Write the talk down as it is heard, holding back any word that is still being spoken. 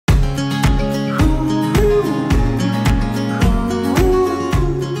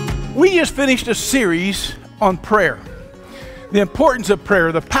just finished a series on prayer, the importance of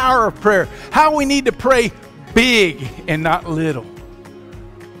prayer, the power of prayer, how we need to pray big and not little.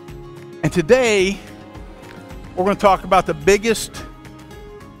 And today, we're going to talk about the biggest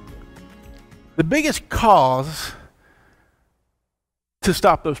cause to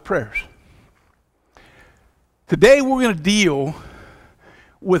stop those prayers. Today, we're going to deal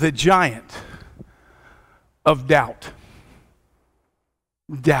with a giant of doubt.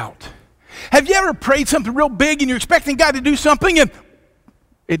 Doubt. Have you ever prayed something real big and you're expecting God to do something and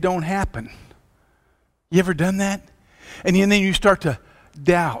it don't happen? You ever done that? And then you start to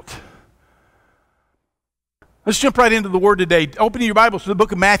doubt. Let's jump right into the Word today. Open your Bibles to the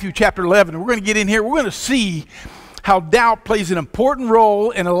book of Matthew chapter 11. We're going to get in here. We're going to see how doubt plays an important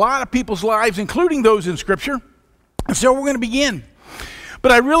role in a lot of people's lives, including those in Scripture. And so we're going to begin.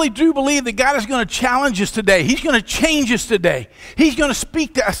 But I really do believe that God is going to challenge us today. He's going to change us today. He's going to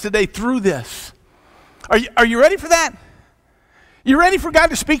speak to us today through this. Are you ready for that? You ready for God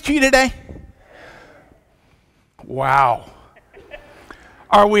to speak to you today? Wow.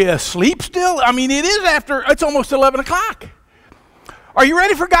 Are we asleep still? I mean, it's almost 11 o'clock. Are you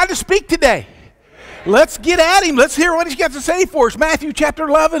ready for God to speak today? Let's get at him. Let's hear what he's got to say for us. Matthew chapter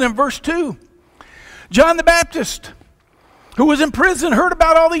 11 and verse 2. John the Baptist, who was in prison, heard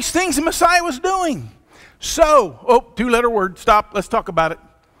about all these things the Messiah was doing. So, two-letter word, stop, let's talk about it.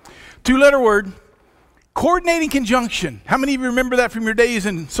 Two-letter word, coordinating conjunction. How many of you remember that from your days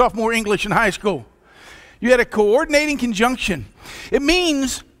in sophomore English in high school? You had a coordinating conjunction. It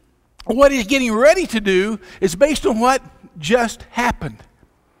means what he's getting ready to do is based on what just happened.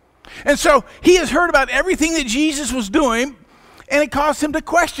 And so he has heard about everything that Jesus was doing, and it caused him to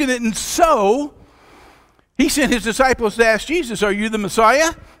question it. And so he sent his disciples to ask Jesus, are you the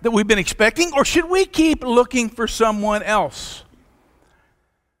Messiah that we've been expecting, or should we keep looking for someone else?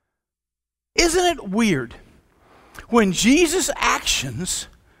 Isn't it weird when Jesus' actions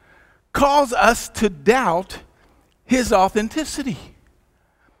cause us to doubt his authenticity?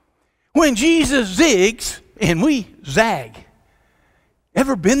 When Jesus zigs and we zag.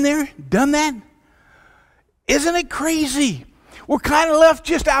 Ever been there, done that? Isn't it crazy? We're kind of left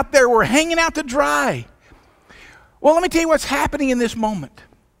just out there. We're hanging out to dry. Well, let me tell you what's happening in this moment.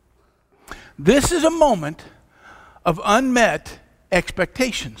 This is a moment of unmet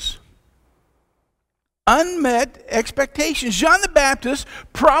expectations. Unmet expectations. John the Baptist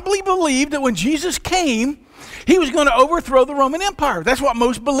probably believed that when Jesus came, he was going to overthrow the Roman Empire. That's what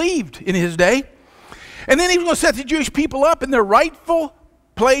most believed in his day. And then he was going to set the Jewish people up in their rightful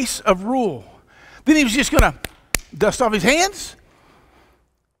place of rule. Then he was just going to dust off his hands.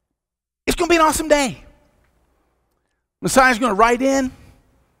 It's going to be an awesome day. Messiah's going to ride in.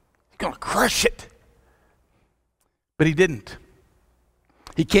 He's going to crush it. But he didn't.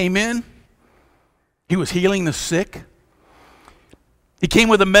 He came in. He was healing the sick. He came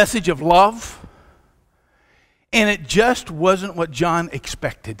with a message of love. And it just wasn't what John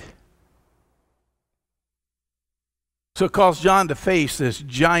expected. So it caused John to face this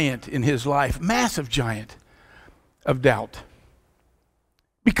giant in his life, massive giant of doubt.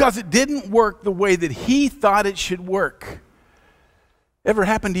 Because it didn't work the way that he thought it should work. Ever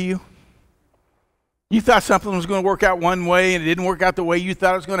happened to you? You thought something was going to work out one way and it didn't work out the way you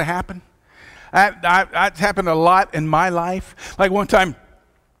thought it was going to happen? That's happened a lot in my life. Like one time,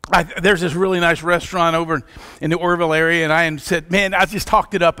 there's this really nice restaurant over in the Orville area, and I said, man, I just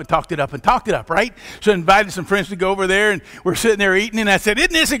talked it up, right? So I invited some friends to go over there, and we're sitting there eating, and I said,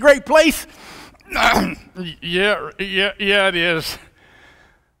 isn't this a great place? Yeah, it is.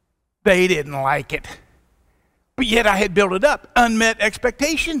 They didn't like it. But yet I had built it up, unmet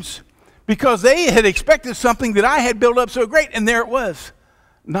expectations, because they had expected something that I had built up so great, and there it was,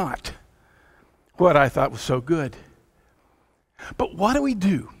 not what I thought was so good. But what do we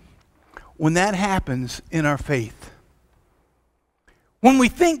do when that happens in our faith? When we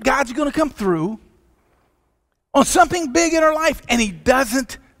think God's going to come through on something big in our life, and he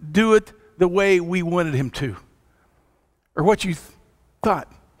doesn't do it the way we wanted him to, or what you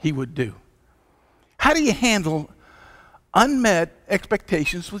thought he would do. How do you handle unmet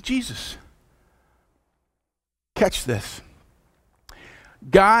expectations with Jesus? Catch this.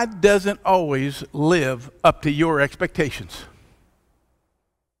 God doesn't always live up to your expectations.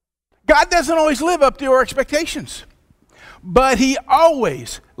 God doesn't always live up to your expectations, but he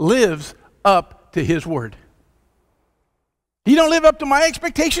always lives up to his word. He don't live up to my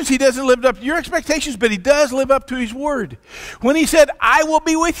expectations. He doesn't live up to your expectations, but he does live up to his word. When he said, I will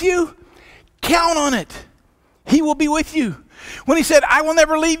be with you, count on it. He will be with you. When he said, I will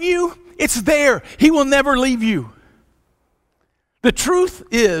never leave you, it's there. He will never leave you. The truth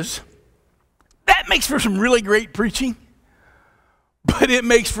is, That makes for some really great preaching, but it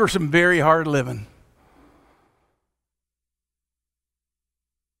makes for some very hard living.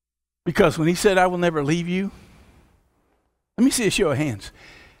 Because when he said, I will never leave you, let me see a show of hands.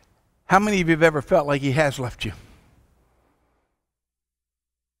 How many of you have ever felt like he has left you?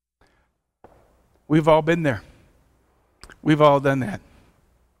 We've all been there. We've all done that.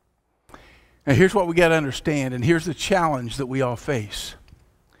 Now here's what we got to understand, and here's the challenge that we all face.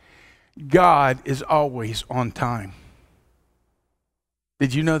 God is always on time.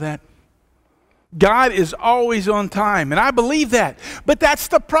 Did you know that? God is always on time, and I believe that. But that's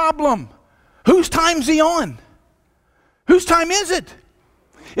the problem. Whose time's he on? Whose time is it?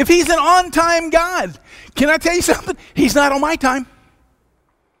 If he's an on-time God, can I tell you something? He's not on my time.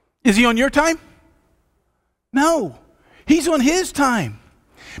 Is he on your time? No. He's on his time.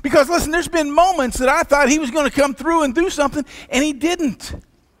 Because listen, there's been moments that I thought he was going to come through and do something, and he didn't.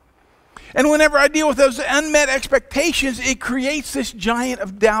 And whenever I deal with those unmet expectations, it creates this giant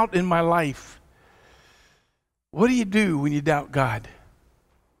of doubt in my life. What do you do when you doubt God?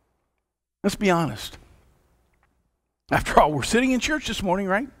 Let's be honest. After all, we're sitting in church this morning,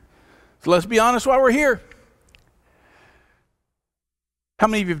 right? So let's be honest while we're here. How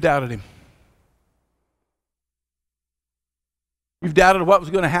many of you have doubted him? You've doubted what was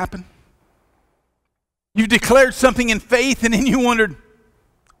going to happen? You've declared something in faith and then you wondered,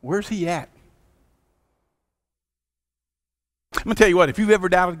 where's he at? I'm going to tell you what, if you've ever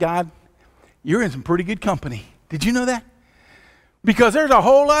doubted God, you're in some pretty good company. Did you know that? Because there's a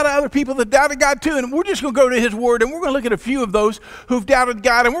whole lot of other people that doubted God too, and we're just going to go to his word, and we're going to look at a few of those who've doubted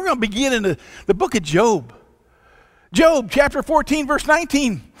God, and we're going to begin in the book of Job. Job chapter 14, verse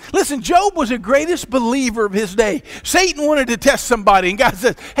 19. Listen, Job was the greatest believer of his day. Satan wanted to test somebody, and God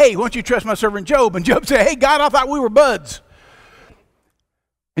said, hey, why don't you trust my servant Job? And Job said, hey, God, I thought we were buds.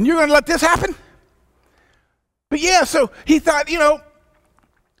 And you're going to let this happen? But yeah, so he thought,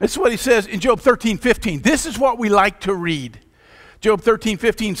 this is what he says in Job 13:15. This is what we like to read. Job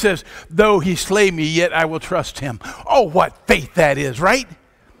 13:15 says, though he slay me, yet I will trust him. Oh, what faith that is, right?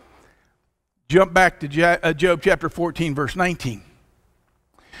 Jump back to Job chapter 14, verse 19.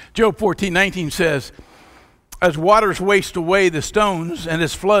 Job 14:19 says, as waters waste away the stones, and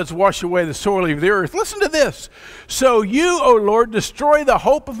as floods wash away the soil of the earth. Listen to this. So you, O Lord, destroy the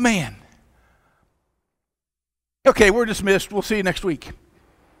hope of man. Okay, we're dismissed. We'll see you next week.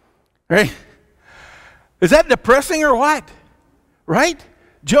 Right? Is that depressing or what? Right?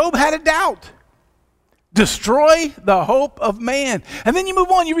 Job had a doubt. Destroy the hope of man. And then you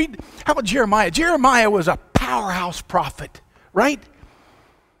move on, you read, how about Jeremiah? Jeremiah was a powerhouse prophet, right?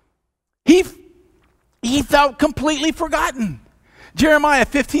 He felt completely forgotten. Jeremiah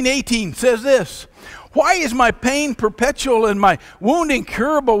 15:18 says this, why is my pain perpetual and my wound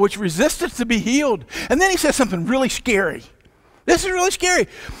incurable, which resisteth to be healed? And then he says something really scary. This is really scary.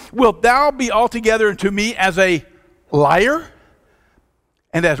 Wilt thou be altogether unto me as a liar,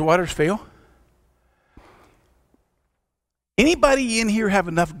 and as waters fail? Anybody in here have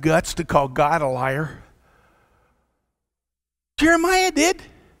enough guts to call God a liar? Jeremiah did.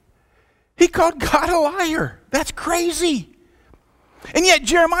 He called God a liar. That's crazy. And yet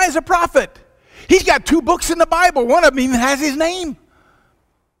Jeremiah is a prophet. He's got 2 books in the Bible. One of them even has his name.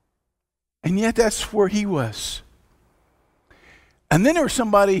 And yet that's where he was. And then there was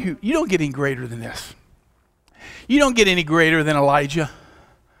somebody who, you don't get any greater than this. You don't get any greater than Elijah.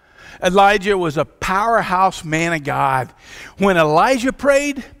 Elijah was a powerhouse man of God. When Elijah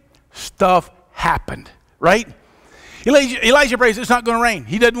prayed, stuff happened, right? Elijah prays, it's not going to rain.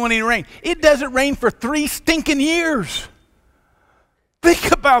 He doesn't want any rain. It doesn't rain for 3 stinking years.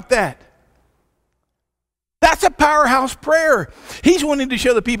 Think about that. That's a powerhouse prayer. He's wanting to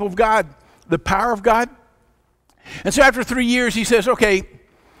show the people of God the power of God. And so after 3 years, he says, okay,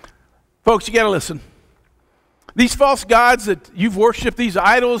 folks, you got to listen. These false gods that you've worshiped, these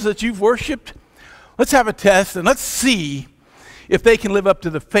idols that you've worshiped, let's have a test and let's see if they can live up to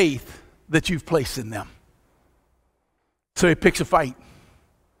the faith that you've placed in them. So he picks a fight.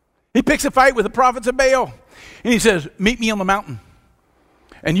 He picks a fight with the prophets of Baal. And he says, meet me on the mountain.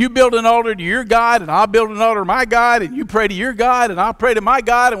 And you build an altar to your God, and I'll build an altar to my God, and you pray to your God, and I'll pray to my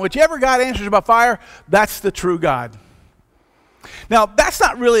God, and whichever God answers by fire, that's the true God. Now, that's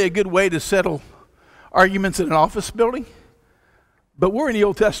not really a good way to settle arguments in an office building, but we're in the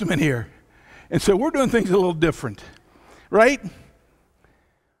Old Testament here, and so we're doing things a little different, right?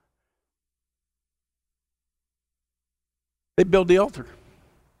 They build the altar,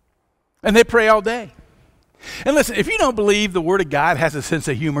 and they pray all day. And listen, if you don't believe the Word of God has a sense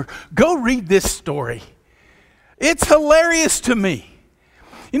of humor, go read this story. It's hilarious to me.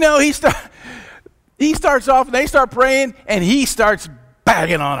 He starts off, and they start praying, and he starts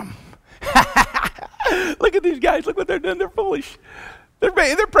bagging on them. Look at these guys. Look what they're doing. They're foolish. They're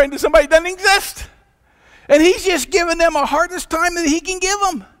praying to somebody that doesn't exist. And he's just giving them a hardest time that he can give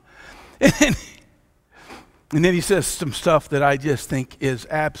them. And then he says some stuff that I just think is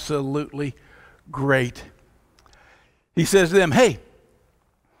absolutely great. He says to them, hey,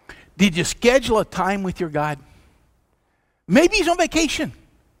 did you schedule a time with your God? Maybe he's on vacation.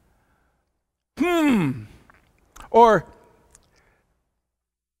 Or,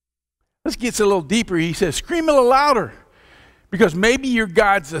 let's get a little deeper. He says, scream a little louder. Because maybe your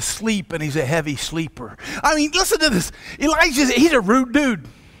God's asleep and he's a heavy sleeper. I mean, listen to this. Elijah, he's a rude dude,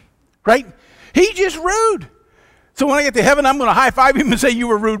 right? He's just rude. So when I get to heaven, I'm going to high five him and say, you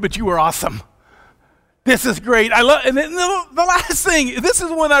were rude, but you were awesome. This is great. I love. And then the last thing, this is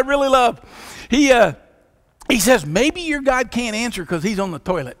the one I really love. He says, maybe your God can't answer because he's on the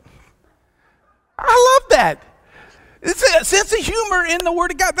toilet. I love that. It's a sense of humor in the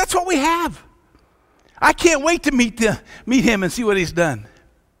Word of God. That's what we have. I can't wait to meet him and see what he's done.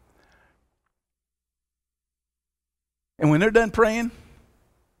 And when they're done praying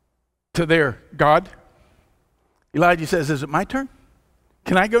to their God, Elijah says, is it my turn?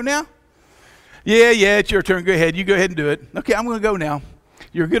 Can I go now? Yeah, it's your turn. Go ahead. You go ahead and do it. Okay, I'm going to go now.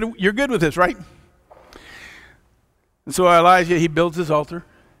 You're good with this, right? And so Elijah, he builds his altar.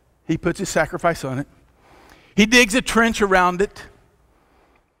 He puts his sacrifice on it. He digs a trench around it.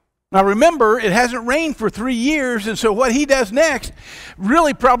 Now remember, it hasn't rained for 3 years, and so what he does next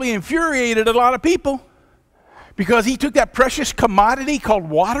really probably infuriated a lot of people because he took that precious commodity called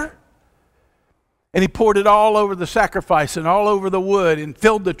water and he poured it all over the sacrifice and all over the wood and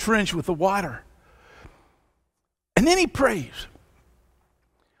filled the trench with the water. And then he prays.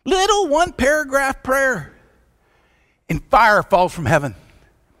 Little one-paragraph prayer. And fire falls from heaven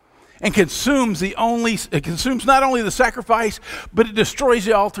and consumes not only the sacrifice, but it destroys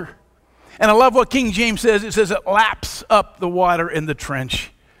the altar. And I love what King James says. It says it laps up the water in the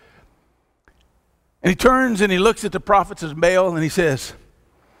trench. And he turns and he looks at the prophets of Baal and he says,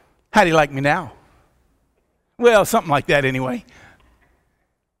 how do you like me now? Well, something like that anyway.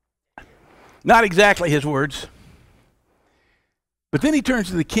 Not exactly his words. But then he turns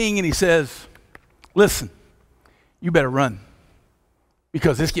to the king and he says, listen, you better run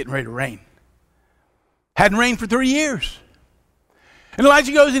because it's getting ready to rain. Hadn't rained for 3 years. And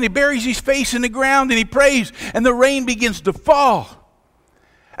Elijah goes and he buries his face in the ground and he prays and the rain begins to fall.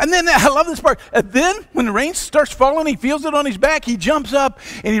 And then, I love this part, and then when the rain starts falling, he feels it on his back, he jumps up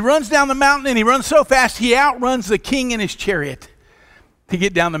and he runs down the mountain and he runs so fast he outruns the king in his chariot to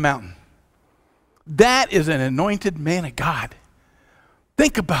get down the mountain. That is an anointed man of God.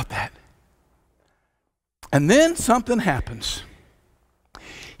 Think about that. And then something happens.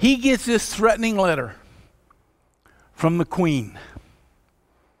 He gets this threatening letter from the queen.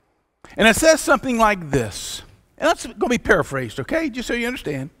 And it says something like this. And that's going to be paraphrased, okay? Just so you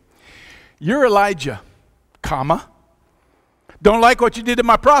understand. You're Elijah, comma. Don't like what you did to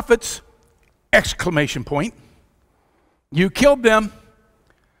my prophets, exclamation point. You killed them,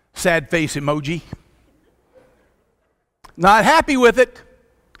 sad face emoji. Not happy with it,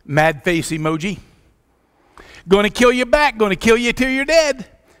 mad face emoji. Going to kill you back, going to kill you till you're dead.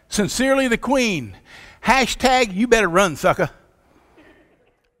 Sincerely the queen. Hashtag, you better run, sucker.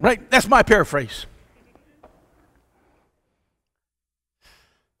 Right? That's my paraphrase.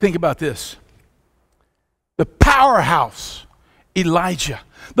 Think about this. The powerhouse, Elijah,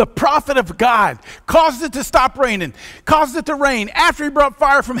 the prophet of God, caused it to stop raining, caused it to rain after he brought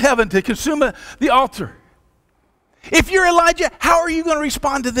fire from heaven to consume the altar. If you're Elijah, how are you going to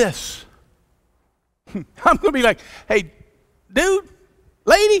respond to this? I'm going to be like, hey, dude,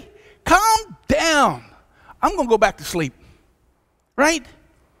 lady, calm down. I'm going to go back to sleep. Right?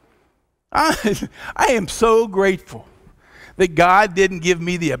 I am so grateful that God didn't give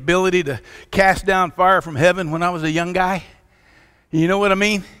me the ability to cast down fire from heaven when I was a young guy. You know what I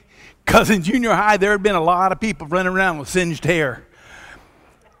mean? Because in junior high, there had been a lot of people running around with singed hair.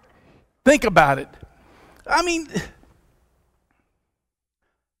 Think about it. I mean,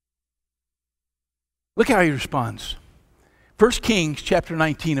 look how he responds. 1 Kings chapter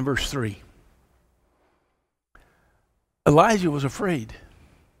 19 and verse 3. Elijah was afraid,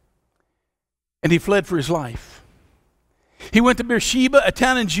 and he fled for his life. He went to Beersheba, a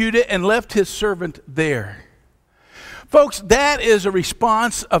town in Judah, and left his servant there. Folks, that is a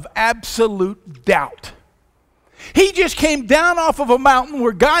response of absolute doubt. He just came down off of a mountain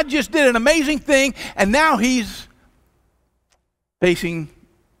where God just did an amazing thing, and now he's facing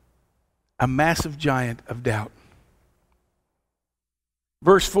a massive giant of doubt.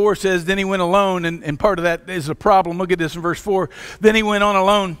 Verse 4 says, then he went alone, and part of that is a problem. Look at this in verse 4. Then he went on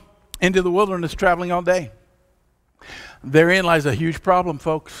alone into the wilderness, traveling all day. Therein lies a huge problem,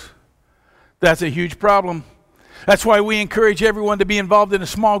 folks. That's a huge problem. That's why we encourage everyone to be involved in a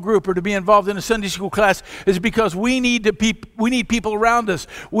small group or to be involved in a Sunday school class, is because we need people around us.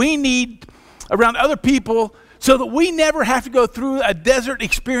 We need around other people so that we never have to go through a desert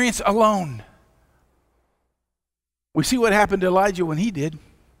experience alone. We see what happened to Elijah when he did.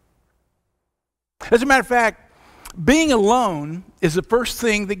 As a matter of fact, being alone is the first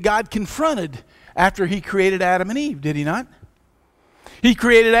thing that God confronted after he created Adam and Eve, did he not? He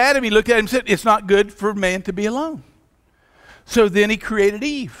created Adam, he looked at him and said, it's not good for man to be alone. So then he created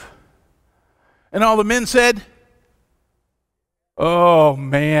Eve. And all the men said, oh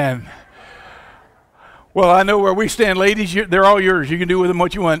man. Well, I know where we stand, ladies. They're all yours. You can do with them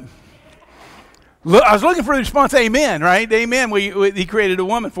what you want. Look, I was looking for the response, amen, right? Amen. He created a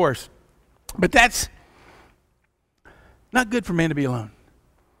woman for us. But that's not good for man to be alone.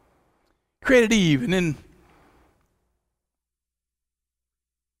 Created Eve, and then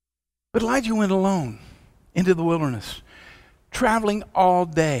but Elijah went alone into the wilderness, traveling all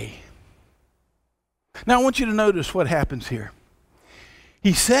day. Now I want you to notice what happens here.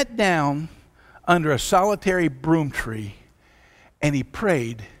 He sat down under a solitary broom tree and he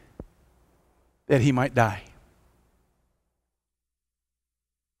prayed that he might die.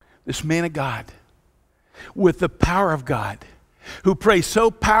 This man of God, with the power of God, who prays so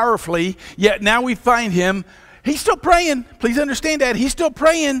powerfully, yet now we find him, he's still praying. Please understand that. He's still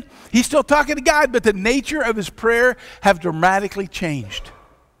praying. He's still talking to God, but the nature of his prayer have dramatically changed.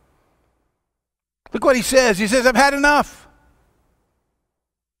 Look what he says. He says, I've had enough.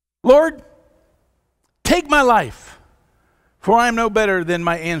 Lord, take my life, for I am no better than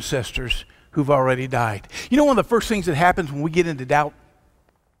my ancestors who've already died. You know, one of the first things that happens when we get into doubt?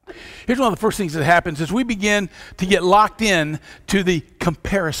 Here's one of the first things that happens is we begin to get locked in to the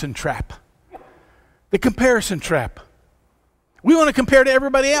comparison trap. The comparison trap. We want to compare to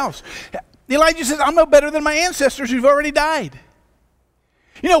everybody else. Elijah says, I'm no better than my ancestors who've already died.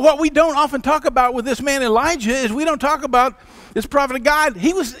 You know, what we don't often talk about with this man Elijah is we don't talk about this prophet of God.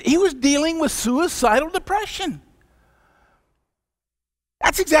 He was dealing with suicidal depression.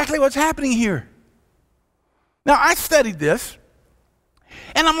 That's exactly what's happening here. Now, I studied this,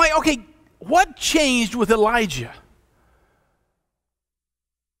 and I'm like, okay, what changed with Elijah?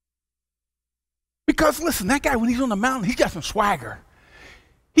 Because listen, that guy, when he's on the mountain, he's got some swagger.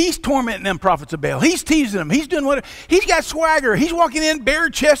 He's tormenting them prophets of Baal. He's teasing them. He's doing whatever. He's got swagger. He's walking in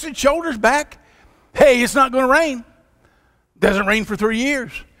bare-chested, shoulders back. Hey, it's not going to rain. Doesn't rain for 3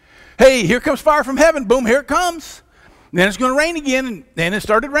 years. Hey, here comes fire from heaven. Boom, here it comes. Then it's going to rain again, and then it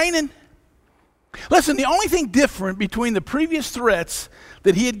started raining. Listen, the only thing different between the previous threats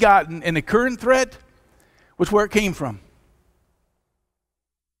that he had gotten and the current threat was where it came from.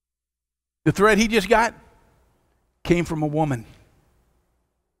 The threat he just got came from a woman.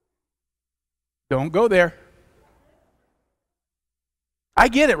 Don't go there. I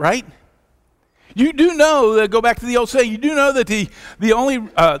get it, right? You do know, go back to the old saying, you do know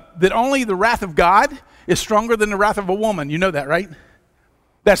that only the wrath of God is stronger than the wrath of a woman. You know that, right?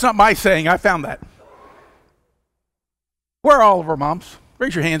 That's not my saying. I found that. Where are all of our moms?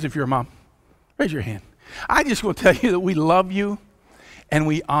 Raise your hands if you're a mom. Raise your hand. I just want to tell you that we love you and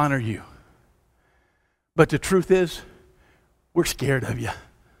we honor you. But the truth is, we're scared of you.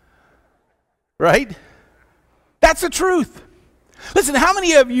 Right? That's the truth. Listen, how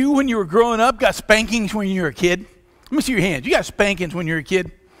many of you, when you were growing up, got spankings when you were a kid? Let me see your hands. You got spankings when you were a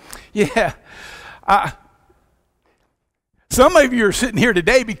kid? Yeah. Some of you are sitting here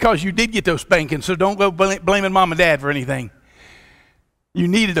today because you did get those spankings, so don't go blaming mom and dad for anything. You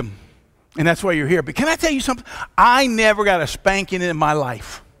needed them, and that's why you're here. But can I tell you something? I never got a spanking in my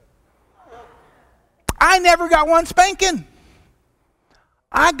life. I never got one spanking.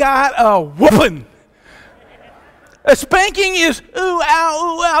 I got a whooping. A spanking is, ooh,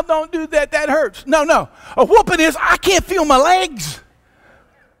 ow, don't do that, that hurts. No. A whooping is, I can't feel my legs.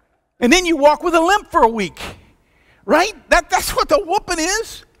 And then you walk with a limp for a week. Right? That's what the whooping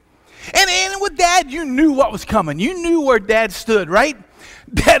is. And with Dad, you knew what was coming. You knew where Dad stood, right?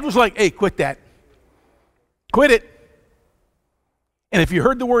 Dad was like, hey, quit that. Quit it. And if you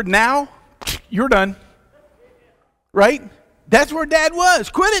heard the word now, you're done. Right? That's where Dad was.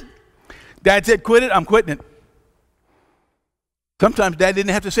 Quit it. Dad said, quit it, I'm quitting it. Sometimes Dad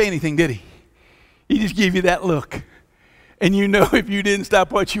didn't have to say anything, did he? He just gave you that look. And you know if you didn't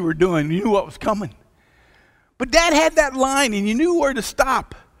stop what you were doing, you knew what was coming. But Dad had that line, and you knew where to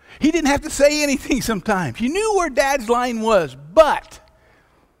stop. He didn't have to say anything sometimes. You knew where Dad's line was. But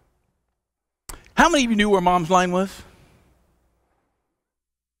How many of you knew where Mom's line was?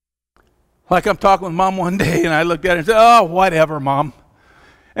 Like I'm talking with Mom one day, and I looked at her and said, "Oh, whatever, Mom."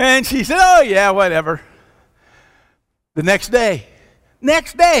 And she said, "Oh, yeah, whatever." The next day,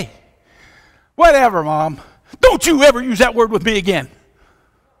 "Whatever, Mom. Don't you ever use that word with me again."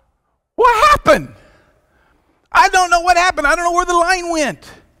 What happened? I don't know what happened. I don't know where the line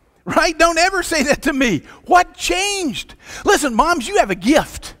went. Right? Don't ever say that to me. What changed? Listen, moms, you have a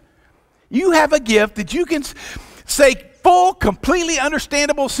gift. You have a gift that you can say full, completely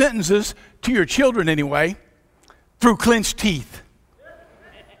understandable sentences to your children anyway, through clenched teeth.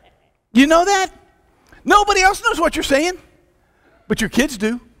 You know that? Nobody else knows what you're saying, but your kids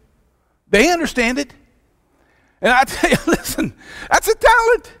do. They understand it. And I tell you, listen, that's a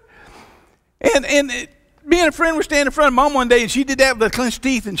talent. Me and a friend were standing in front of Mom one day, and she did that with the clenched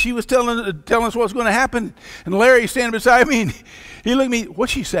teeth, and she was telling us what was going to happen. And Larry standing beside me, and he looked at me,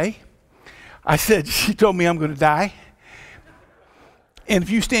 "What'd she say?" I said, "She told me I'm going to die. And if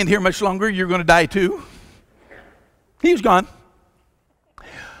you stand here much longer, you're going to die too." He was gone.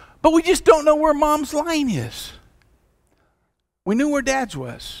 But we just don't know where Mom's line is. We knew where Dad's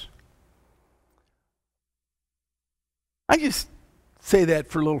was. I just say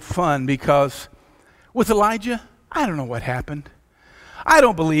that for a little fun because with Elijah, I don't know what happened. I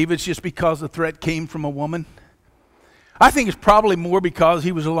don't believe it's just because the threat came from a woman. I think it's probably more because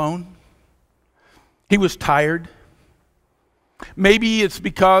he was alone. He was tired. Maybe it's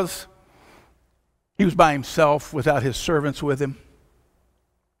because he was by himself without his servants with him.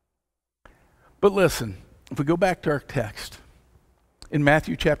 But listen, if we go back to our text in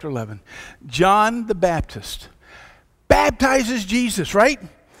Matthew chapter 11, John the Baptist baptizes Jesus, right?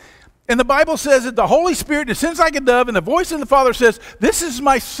 And the Bible says that the Holy Spirit descends like a dove, and the voice of the Father says, "This is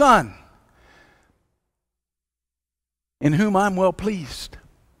my Son, in whom I'm well pleased."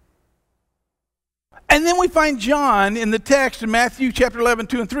 And then we find John in the text in Matthew chapter 11,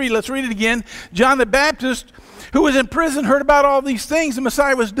 2 and 3. Let's read it again. John the Baptist, who was in prison, heard about all these things the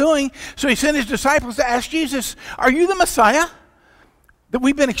Messiah was doing. So he sent his disciples to ask Jesus, "Are you the Messiah that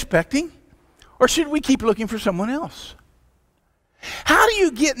we've been expecting? Or should we keep looking for someone else?" How do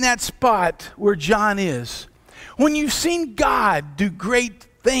you get in that spot where John is when you've seen God do great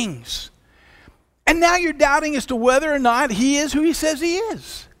things? And now you're doubting as to whether or not he is who he says he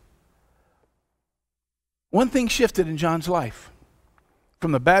is. One thing shifted in John's life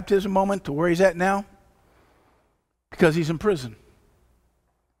from the baptism moment to where he's at now, because he's in prison.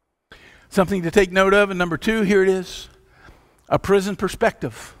 Something to take note of. And number two, here it is. A prison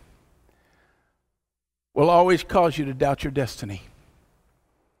perspective will always cause you to doubt your destiny.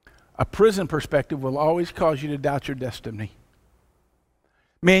 A prison perspective will always cause you to doubt your destiny.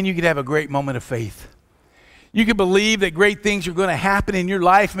 Man, you could have a great moment of faith. You could believe that great things are going to happen in your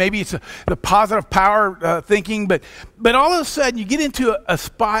life. Maybe it's the positive power thinking, but all of a sudden you get into a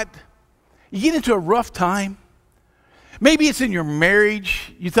spot, you get into a rough time. Maybe it's in your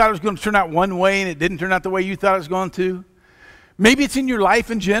marriage. You thought it was going to turn out one way and it didn't turn out the way you thought it was going to. Maybe it's in your life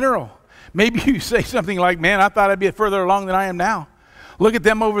in general. Maybe you say something like, "Man, I thought I'd be further along than I am now. Look at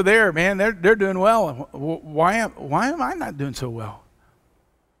them over there, man. They're doing well. Why am I not doing so well?"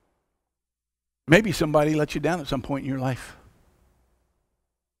 Maybe somebody let you down at some point in your life.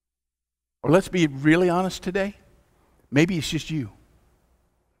 Or let's be really honest today. Maybe it's just you.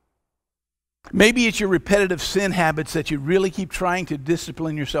 Maybe it's your repetitive sin habits that you really keep trying to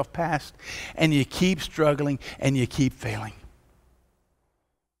discipline yourself past, and you keep struggling and you keep failing.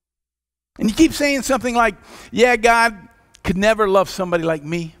 And you keep saying something like, "Yeah, God could never love somebody like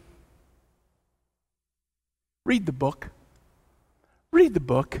me." Read the book. Read the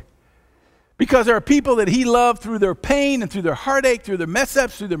book. Because there are people that he loved through their pain and through their heartache, through their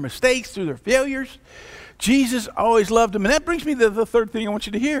mess-ups, through their mistakes, through their failures. Jesus always loved them. And that brings me to the third thing I want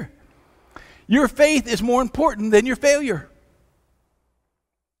you to hear. Your faith is more important than your failure.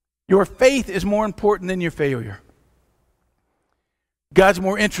 Your faith is more important than your failure. God's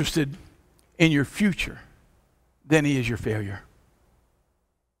more interested in your future than he is your failure.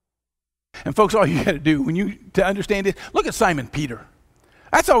 And folks, all you got to do to understand it, look at Simon Peter.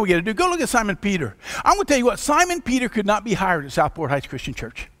 That's all we got to do. Go look at Simon Peter. I'm going to tell you what, Simon Peter could not be hired at Southport Heights Christian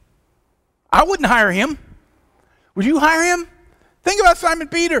Church. I wouldn't hire him. Would you hire him? Think about Simon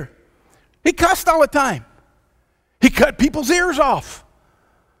Peter. He cussed all the time. He cut people's ears off.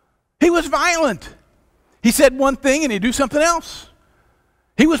 He was violent. He said one thing and he'd do something else.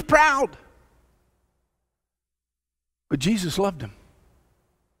 He was proud. But Jesus loved him.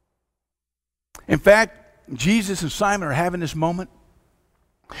 In fact, Jesus and Simon are having this moment.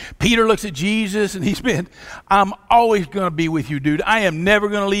 Peter looks at Jesus and he's been, I'm always going to be with you, dude. I am never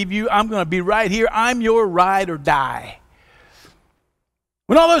going to leave you. I'm going to be right here. I'm your ride or die.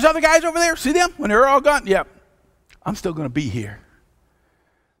 When all those other guys over there, see them? When they're all gone? Yep. I'm still going to be here.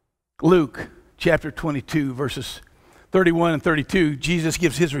 Luke chapter 22, verses 31 and 32, Jesus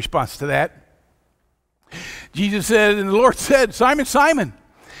gives his response to that. Jesus said, and the Lord said, Simon, Simon,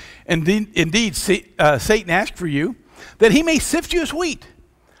 indeed Satan asked for you, that he may sift you as wheat.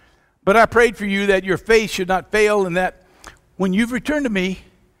 But I prayed for you that your faith should not fail, and that when you've returned to me,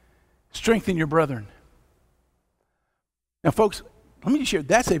 strengthen your brethren. Now, folks, let me just share,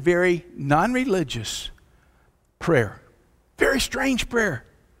 that's a very non-religious prayer. Very strange prayer.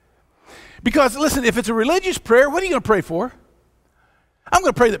 Because, listen, if it's a religious prayer, what are you going to pray for? I'm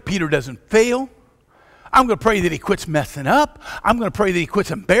going to pray that Peter doesn't fail. I'm going to pray that he quits messing up. I'm going to pray that he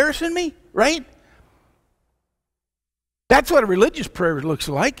quits embarrassing me, right? That's what a religious prayer looks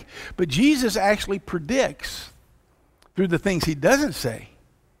like. But Jesus actually predicts through the things he doesn't say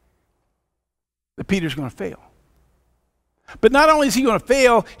that Peter's going to fail. But not only is he going to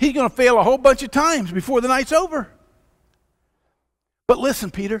fail, he's going to fail a whole bunch of times before the night's over. But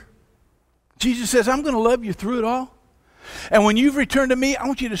listen, Peter, Jesus says, I'm going to love you through it all. And when you've returned to me, I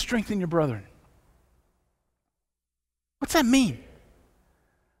want you to strengthen your brethren. What's that mean?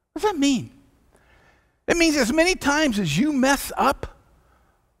 What's that mean? It means as many times as you mess up,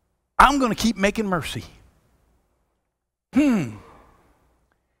 I'm going to keep making mercy. That's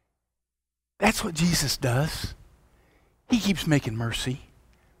what Jesus does. He keeps making mercy.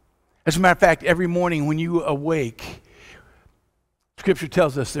 As a matter of fact, every morning when you awake, Scripture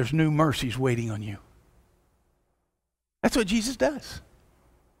tells us there's new mercies waiting on you. That's what Jesus does.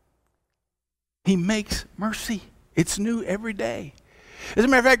 He makes mercy. It's new every day. As a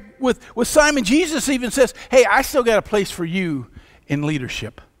matter of fact, with Simon, Jesus even says, hey, I still got a place for you in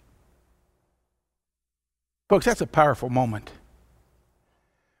leadership. Folks, that's a powerful moment.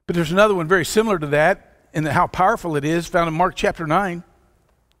 But there's another one very similar to that, and how powerful it is, found in Mark chapter 9.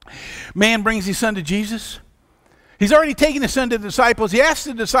 Man brings his son to Jesus. He's already taken his son to the disciples. He asked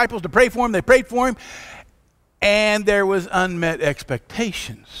the disciples to pray for him. They prayed for him. And there was unmet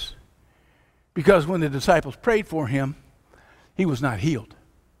expectations. Because when the disciples prayed for him, he was not healed.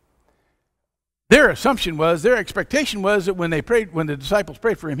 Their assumption was, their expectation was that when the disciples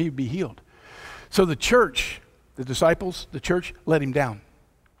prayed for him, he would be healed. So the church, the disciples, the church let him down.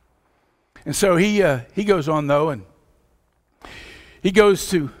 And so he goes on though, and he goes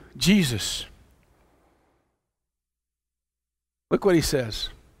to Jesus. Look what he says.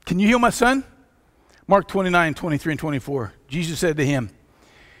 Can you heal my son? Mark 29, 23 and 24. Jesus said to him,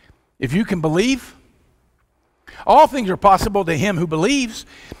 if you can believe, all things are possible to him who believes.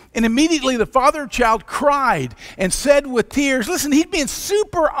 And immediately the father of the child cried and said with tears, listen, he's being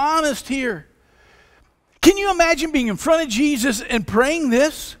super honest here. Can you imagine being in front of Jesus and praying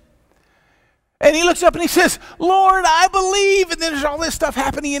this? And he looks up and he says, Lord, I believe. And then there's all this stuff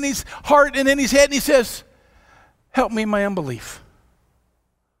happening in his heart and in his head. And he says, help me in my unbelief.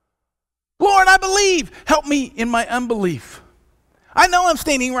 Lord, I believe. Help me in my unbelief. I know I'm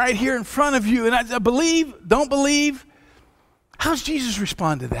standing right here in front of you, and I believe, don't believe. How does Jesus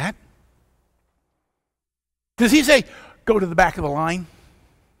respond to that? Does he say, go to the back of the line?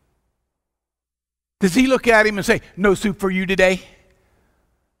 Does he look at him and say, no soup for you today?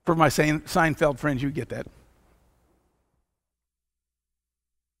 For my Seinfeld friends, you get that.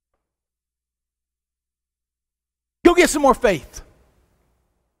 Go get some more faith.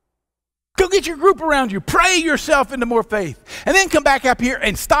 Go get your group around you. Pray yourself into more faith. And then come back up here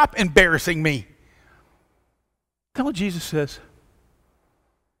and stop embarrassing me. That's what Jesus says.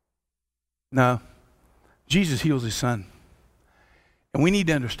 No. Jesus heals his son. And we need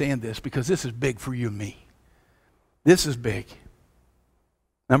to understand this because this is big for you and me. This is big.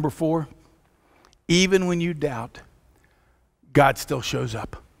 Number 4, even when you doubt, God still shows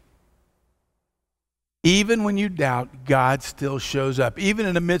up. Even when you doubt, God still shows up. Even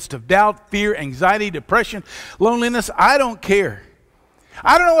in the midst of doubt, fear, anxiety, depression, loneliness, I don't care.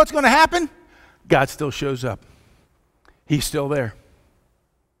 I don't know what's going to happen. God still shows up. He's still there.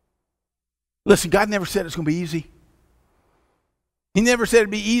 Listen, God never said it's going to be easy. He never said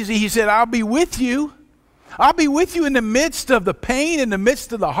it'd be easy. He said, I'll be with you. I'll be with you in the midst of the pain, in the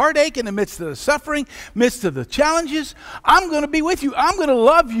midst of the heartache, in the midst of the suffering, midst of the challenges. I'm going to be with you. I'm going to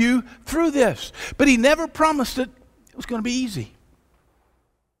love you through this. But he never promised it was going to be easy.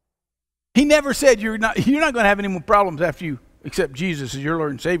 He never said you're not going to have any more problems after you accept Jesus as your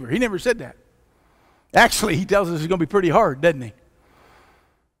Lord and Savior. He never said that. Actually, he tells us it's going to be pretty hard, doesn't he?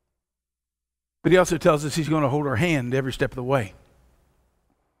 But he also tells us he's going to hold our hand every step of the way.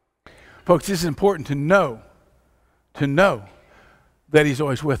 Folks, this is important to know that he's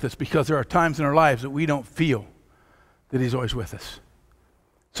always with us, because there are times in our lives that we don't feel that he's always with us.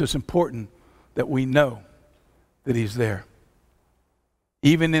 So it's important that we know that he's there,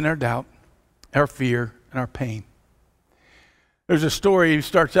 even in our doubt, our fear, and our pain. There's a story, it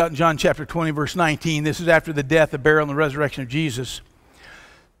starts out in John chapter 20, verse 19. This is after the death, the burial, and the resurrection of Jesus.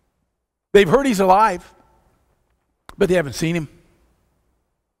 They've heard he's alive, but they haven't seen him.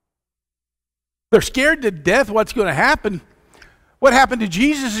 They're scared to death what's going to happen. What happened to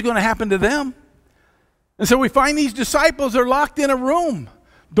Jesus is going to happen to them. And so we find these disciples are locked in a room,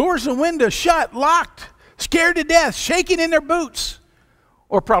 doors and windows shut, locked, scared to death, shaking in their boots,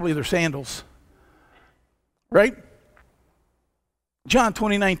 or probably their sandals. Right? John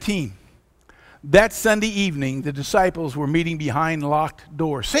 20:19. That Sunday evening, the disciples were meeting behind locked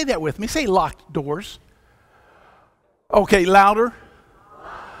doors. Say that with me. Say locked doors. Okay, louder.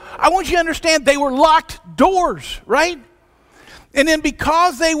 I want you to understand they were locked doors, right? And then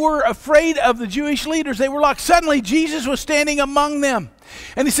because they were afraid of the Jewish leaders, they were locked. Suddenly, Jesus was standing among them.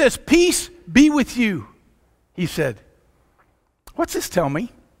 And he says, "Peace be with you," he said. What's this tell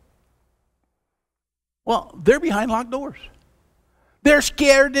me? Well, they're behind locked doors. They're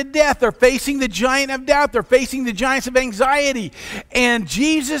scared to death. They're facing the giant of doubt. They're facing the giants of anxiety. And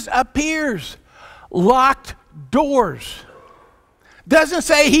Jesus appears. Locked doors. Doesn't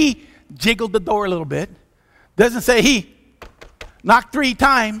say he jiggled the door a little bit. Doesn't say he knocked 3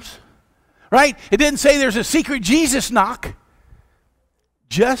 times. Right? It didn't say there's a secret Jesus knock.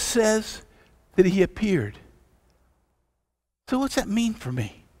 Just says that he appeared. So what's that mean for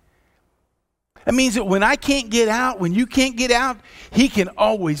me? That means that when I can't get out, when you can't get out, he can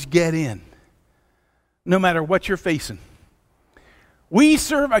always get in, no matter what you're facing. We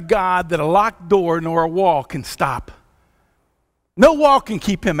serve a God that a locked door nor a wall can stop. No wall can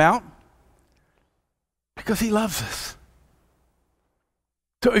keep him out, because he loves us.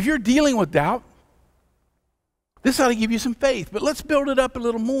 So if you're dealing with doubt, this ought to give you some faith. But let's build it up a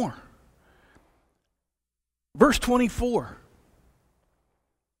little more. Verse 24.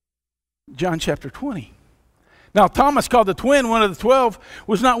 John chapter 20. Now Thomas, called the twin, one of the 12,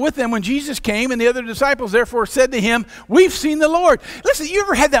 was not with them when Jesus came, and the other disciples therefore said to him, "We've seen the Lord." Listen, you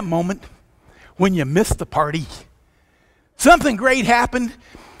ever had that moment when you missed the party? Something great happened.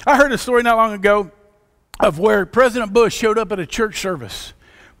 I heard a story not long ago of where President Bush showed up at a church service,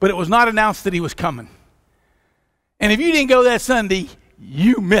 but it was not announced that he was coming. And if you didn't go that Sunday,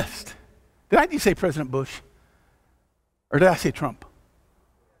 you missed. Did I just say President Bush? Or did I say Trump?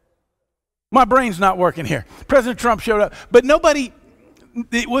 My brain's not working here. President Trump showed up, but nobody,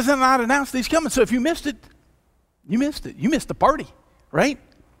 it wasn't not announced that he's coming. So if you missed it, you missed it. You missed the party, right?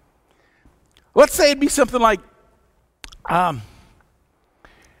 Let's say it'd be something like,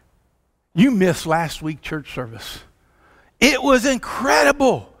 you missed last week's church service. It was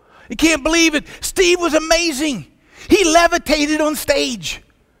incredible. You can't believe it. Steve was amazing. He levitated on stage,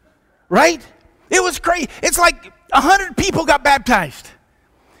 right? It was crazy. It's like 100 people got baptized.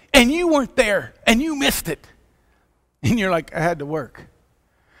 And you weren't there, and you missed it. And you're like, I had to work.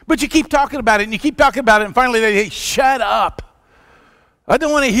 But you keep talking about it, and you keep talking about it, and finally they say, shut up. I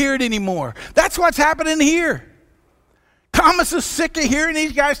don't want to hear it anymore. That's what's happening here. Thomas is sick of hearing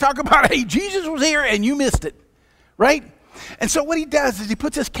these guys talk about, hey, Jesus was here, and you missed it. Right? And so what he does is he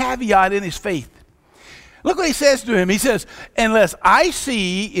puts this caveat in his faith. Look what he says to him. He says, unless I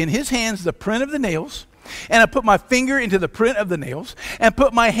see in his hands the print of the nails, and I put my finger into the print of the nails, and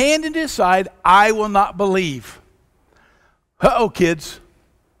put my hand into his side, I will not believe. Uh-oh, kids.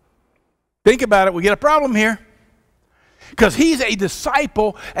 Think about it. We get a problem here. Because he's a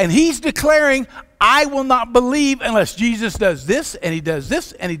disciple, and he's declaring, I will not believe unless Jesus does this, and he does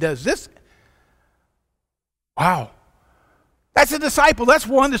this, and he does this. Wow. That's a disciple. That's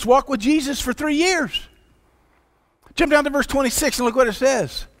one that's walked with Jesus for 3 years. Jump down to verse 26 and look what it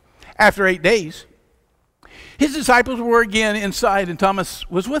says. After 8 days, his disciples were again inside, and Thomas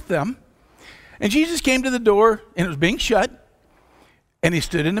was with them. And Jesus came to the door, and it was being shut, and he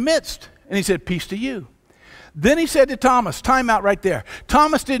stood in the midst. And he said, peace to you. Then he said to Thomas, time out right there.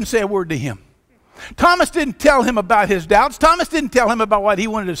 Thomas didn't say a word to him. Thomas didn't tell him about his doubts. Thomas didn't tell him about what he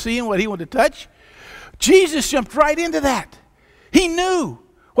wanted to see and what he wanted to touch. Jesus jumped right into that. He knew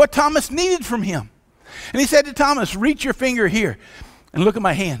what Thomas needed from him. And he said to Thomas, reach your finger here and look at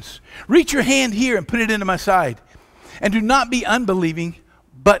my hands. Reach your hand here and put it into my side. And do not be unbelieving,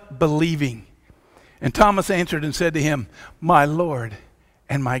 but believing. And Thomas answered and said to him, my Lord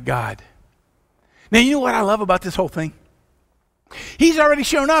and my God. Now, you know what I love about this whole thing? He's already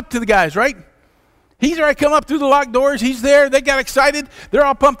shown up to the guys, right? He's already come up through the locked doors. He's there. They got excited. They're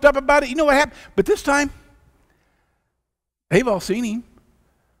all pumped up about it. You know what happened? But this time, they've all seen him.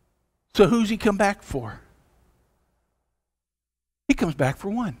 So who's he come back for? He comes back for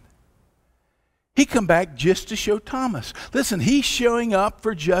one. He come back just to show Thomas. Listen, he's showing up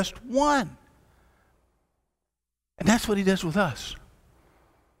for just one. And that's what he does with us.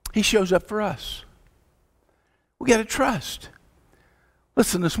 He shows up for us. We got to trust.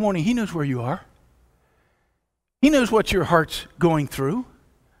 Listen, this morning, he knows where you are. He knows what your heart's going through.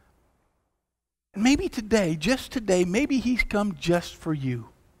 And maybe today, just today, maybe he's come just for you.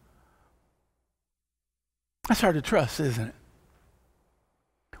 That's hard to trust, isn't it?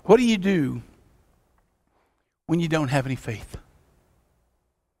 What do you do when you don't have any faith?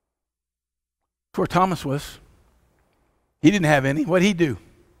 That's where Thomas was. He didn't have any. What did he do?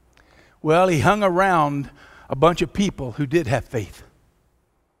 Well, he hung around a bunch of people who did have faith.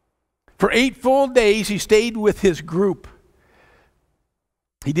 For 8 full days, he stayed with his group.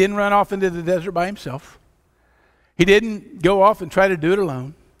 He didn't run off into the desert by himself. He didn't go off and try to do it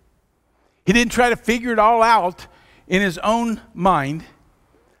alone. He didn't try to figure it all out in his own mind.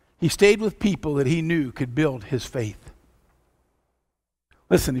 He stayed with people that he knew could build his faith.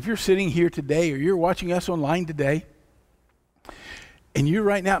 Listen, if you're sitting here today or you're watching us online today, and you're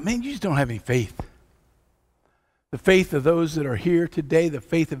right now, man, you just don't have any faith. The faith of those that are here today, the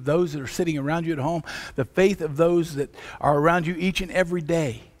faith of those that are sitting around you at home, the faith of those that are around you each and every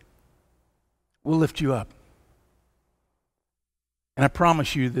day will lift you up. And I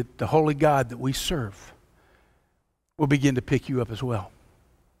promise you that the holy God that we serve will begin to pick you up as well.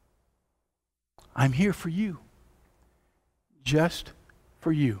 I'm here for you. Just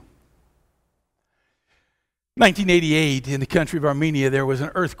for you. 1988, in the country of Armenia, there was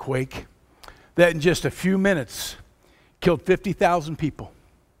an earthquake that in just a few minutes killed 50,000 people.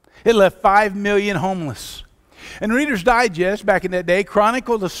 It left 5 million homeless. And Reader's Digest, back in that day,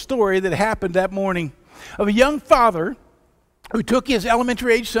 chronicled a story that happened that morning of a young father who took his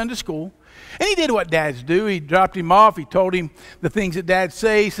elementary-age son to school. And he did what dads do. He dropped him off. He told him the things that dads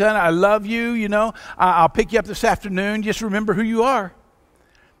say. Son, I love you, you know. I'll pick you up this afternoon. Just remember who you are.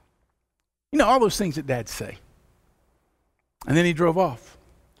 You know, all those things that dads say. And then he drove off.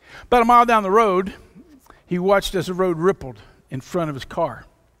 About a mile down the road, he watched as the road rippled in front of his car.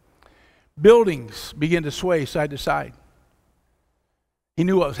 Buildings began to sway side to side. He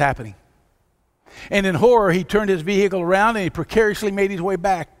knew what was happening. And in horror, he turned his vehicle around and he precariously made his way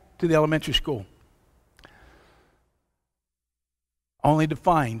back to the elementary school. Only to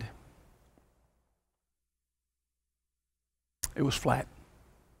find it was flat.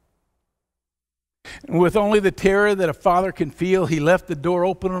 And with only the terror that a father can feel, he left the door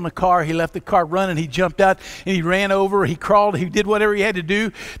open on the car. He left the car running. He jumped out and he ran over. He crawled. He did whatever he had to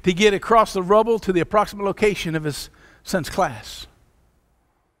do to get across the rubble to the approximate location of his son's class.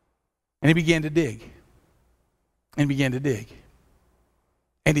 And he began to dig. And began to dig.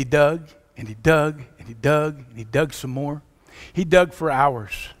 And he dug, and he dug, and he dug, and he dug some more. He dug for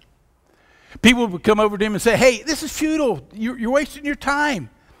hours. People would come over to him and say, hey, this is futile. You're wasting your time.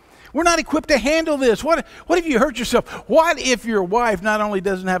 We're not equipped to handle this. What if you hurt yourself? What if your wife not only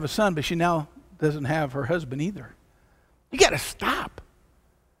doesn't have a son, but she now doesn't have her husband either? You got to stop.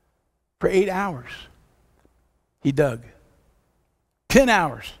 For 8 hours, he dug. 10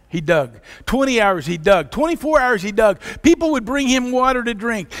 hours, he dug. 20 hours, he dug. 24 hours, he dug. People would bring him water to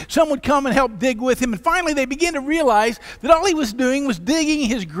drink. Some would come and help dig with him. And finally, they began to realize that all he was doing was digging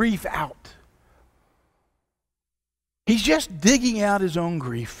his grief out. He's just digging out his own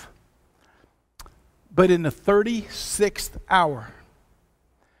grief. But in the 36th hour,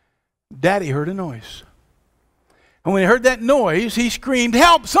 Daddy heard a noise. And when he heard that noise, he screamed,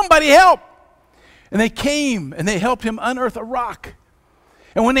 help, somebody help. And they came and they helped him unearth a rock.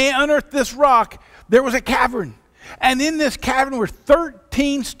 And when they unearthed this rock, there was a cavern. And in this cavern were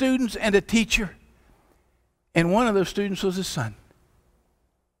 13 students and a teacher. And one of those students was his son.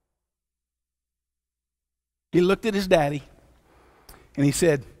 He looked at his daddy and he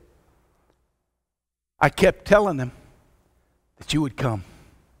said, I kept telling them that you would come.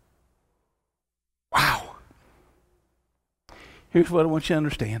 Wow. Here's what I want you to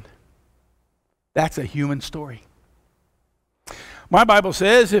understand. That's a human story. My Bible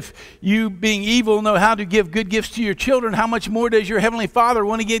says, if you being evil know how to give good gifts to your children, how much more does your Heavenly Father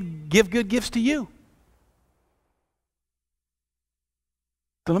want to give good gifts to you?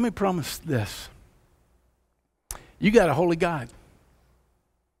 So let me promise this. You got a holy God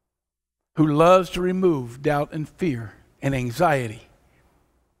who loves to remove doubt and fear and anxiety.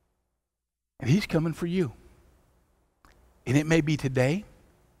 And He's coming for you. And it may be today.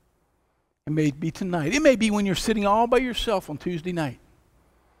 It may be tonight. It may be when you're sitting all by yourself on Tuesday night.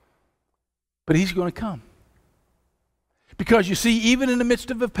 But he's going to come. Because you see, even in the midst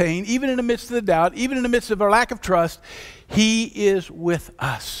of the pain, even in the midst of the doubt, even in the midst of our lack of trust, he is with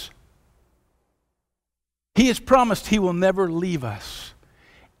us. He has promised he will never leave us,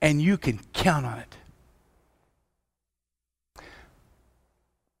 and you can count on it.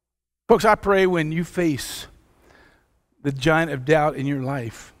 Folks, I pray when you face the giant of doubt in your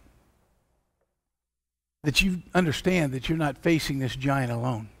life, that you understand that you're not facing this giant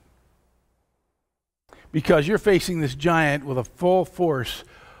alone. Because you're facing this giant with a full force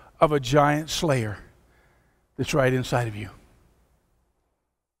of a giant slayer that's right inside of you.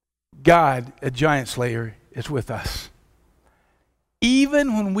 God, a giant slayer, is with us.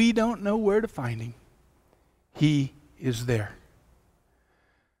 Even when we don't know where to find him, he is there.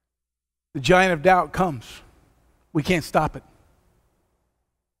 The giant of doubt comes. We can't stop it.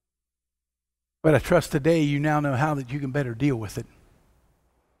 But I trust today you now know how that you can better deal with it.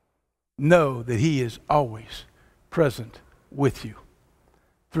 Know that he is always present with you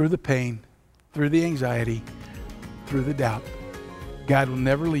through the pain, through the anxiety, through the doubt. God will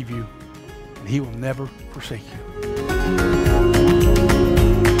never leave you, and he will never forsake you.